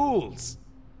rules.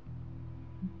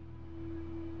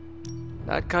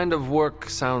 That kind of work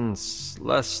sounds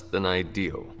less than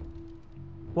ideal.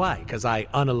 Why? Because I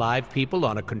unalive people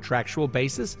on a contractual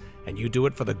basis, and you do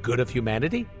it for the good of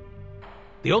humanity?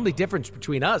 The only difference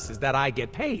between us is that I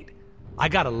get paid. I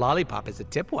got a lollipop as a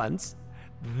tip once.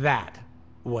 That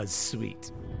was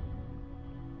sweet.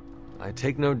 I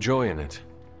take no joy in it.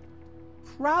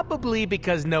 Probably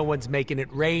because no one's making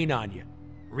it rain on you.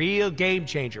 Real game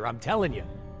changer, I'm telling you.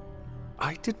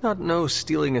 I did not know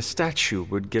stealing a statue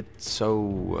would get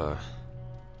so,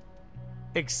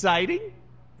 Exciting?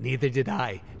 Neither did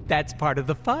I. That's part of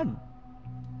the fun.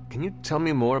 Can you tell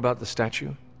me more about the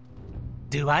statue?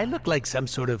 Do I look like some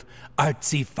sort of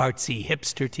artsy-fartsy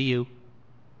hipster to you?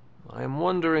 I am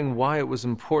wondering why it was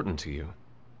important to you.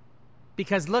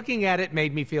 Because looking at it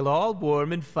made me feel all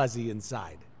warm and fuzzy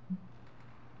inside.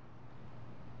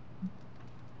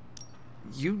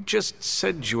 You just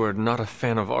said you are not a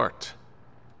fan of art.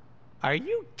 Are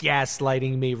you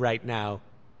gaslighting me right now?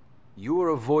 You are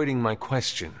avoiding my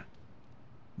question.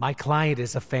 My client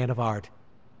is a fan of art.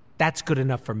 That's good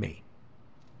enough for me.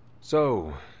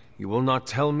 So, you will not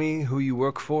tell me who you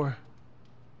work for?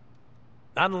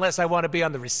 Not unless I want to be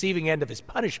on the receiving end of his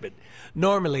punishment.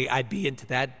 Normally, I'd be into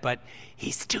that, but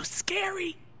he's too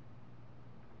scary.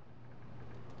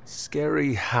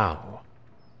 Scary how?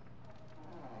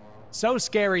 So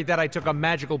scary that I took a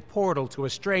magical portal to a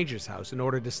stranger's house in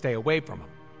order to stay away from him.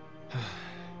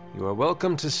 You are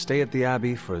welcome to stay at the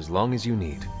Abbey for as long as you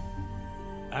need.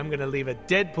 I'm gonna leave a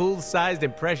Deadpool-sized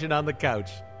impression on the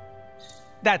couch.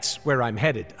 That's where I'm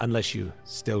headed, unless you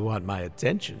still want my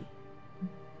attention.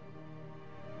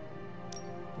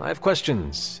 I have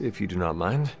questions, if you do not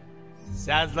mind.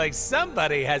 Sounds like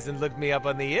somebody hasn't looked me up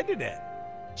on the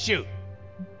internet. Shoot.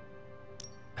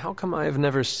 How come I have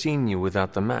never seen you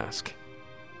without the mask?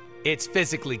 It's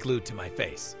physically glued to my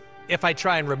face. If I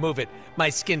try and remove it, my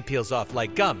skin peels off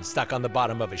like gum stuck on the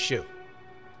bottom of a shoe.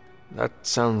 That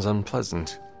sounds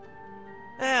unpleasant.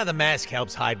 The mask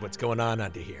helps hide what's going on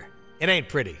under here. It ain't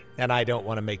pretty, and I don't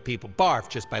want to make people barf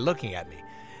just by looking at me.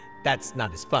 That's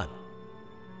not as fun.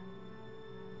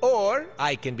 Or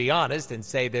I can be honest and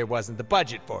say there wasn't the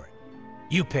budget for it.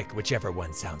 You pick whichever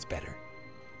one sounds better.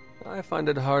 I find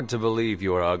it hard to believe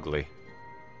you are ugly.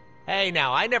 Hey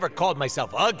now, I never called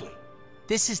myself ugly.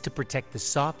 This is to protect the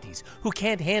softies who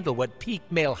can't handle what peak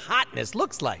male hotness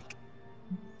looks like.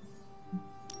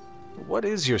 What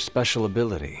is your special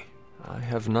ability? I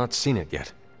have not seen it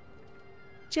yet.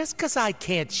 Just 'cause I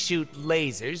can't shoot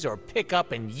lasers or pick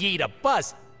up and yeet a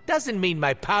bus doesn't mean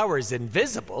my power is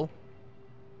invisible.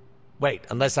 Wait,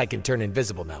 unless I can turn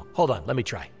invisible now. Hold on, let me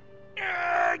try.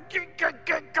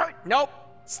 Nope.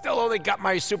 Still only got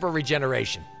my super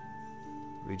regeneration.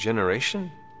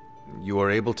 Regeneration? You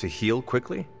are able to heal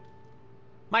quickly?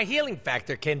 My healing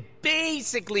factor can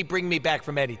basically bring me back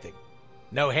from anything.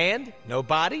 No hand, no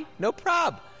body, no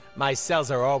prob. My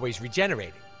cells are always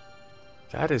regenerating.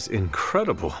 That is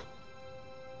incredible.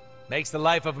 Makes the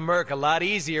life of a merc a lot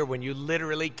easier when you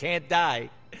literally can't die.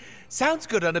 Sounds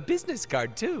good on a business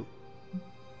card, too.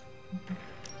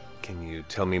 Can you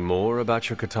tell me more about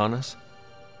your katanas?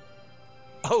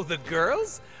 Oh, the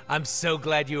girls? I'm so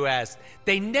glad you asked.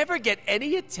 They never get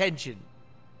any attention.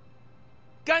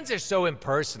 Guns are so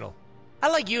impersonal. I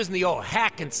like using the old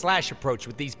hack and slash approach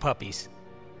with these puppies.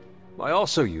 I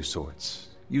also use swords.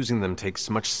 Using them takes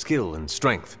much skill and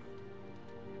strength.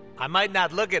 I might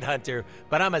not look it, Hunter,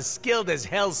 but I'm as skilled as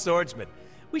hell swordsman.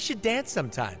 We should dance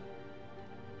sometime.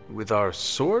 With our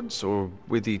swords or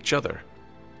with each other?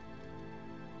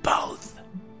 Both.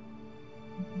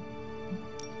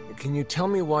 Can you tell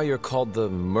me why you're called the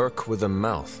Merc with a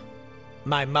Mouth?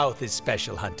 My mouth is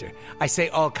special, Hunter. I say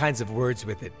all kinds of words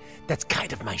with it. That's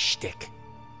kind of my shtick.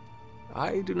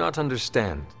 I do not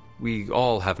understand. We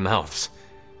all have mouths.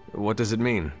 What does it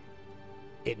mean?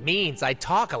 It means I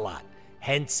talk a lot,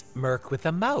 hence Merc with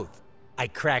a Mouth. I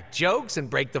crack jokes and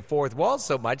break the fourth wall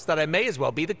so much that I may as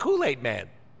well be the Kool-Aid Man.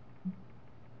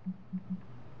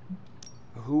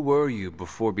 Who were you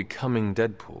before becoming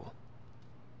Deadpool?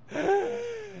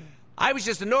 I was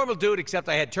just a normal dude, except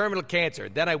I had terminal cancer.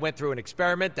 Then I went through an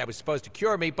experiment that was supposed to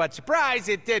cure me, but surprise,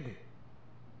 it didn't.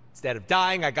 Instead of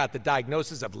dying, I got the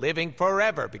diagnosis of living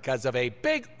forever because of a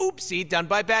big oopsie done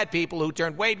by bad people who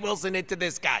turned Wade Wilson into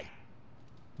this guy.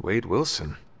 Wade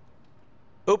Wilson?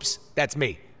 Oops, that's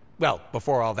me. Well,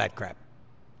 before all that crap.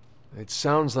 It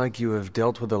sounds like you have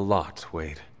dealt with a lot,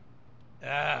 Wade.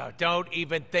 Don't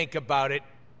even think about it.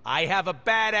 I have a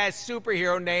badass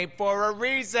superhero name for a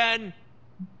reason.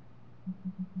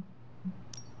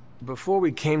 Before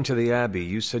we came to the Abbey,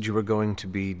 you said you were going to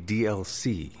be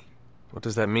DLC. What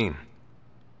does that mean?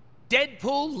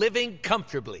 Deadpool living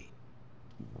comfortably.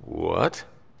 What?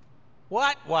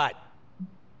 What?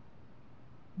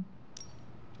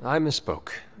 I misspoke.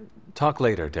 Talk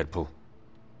later, Deadpool.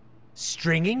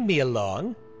 Stringing me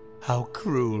along? How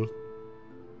cruel.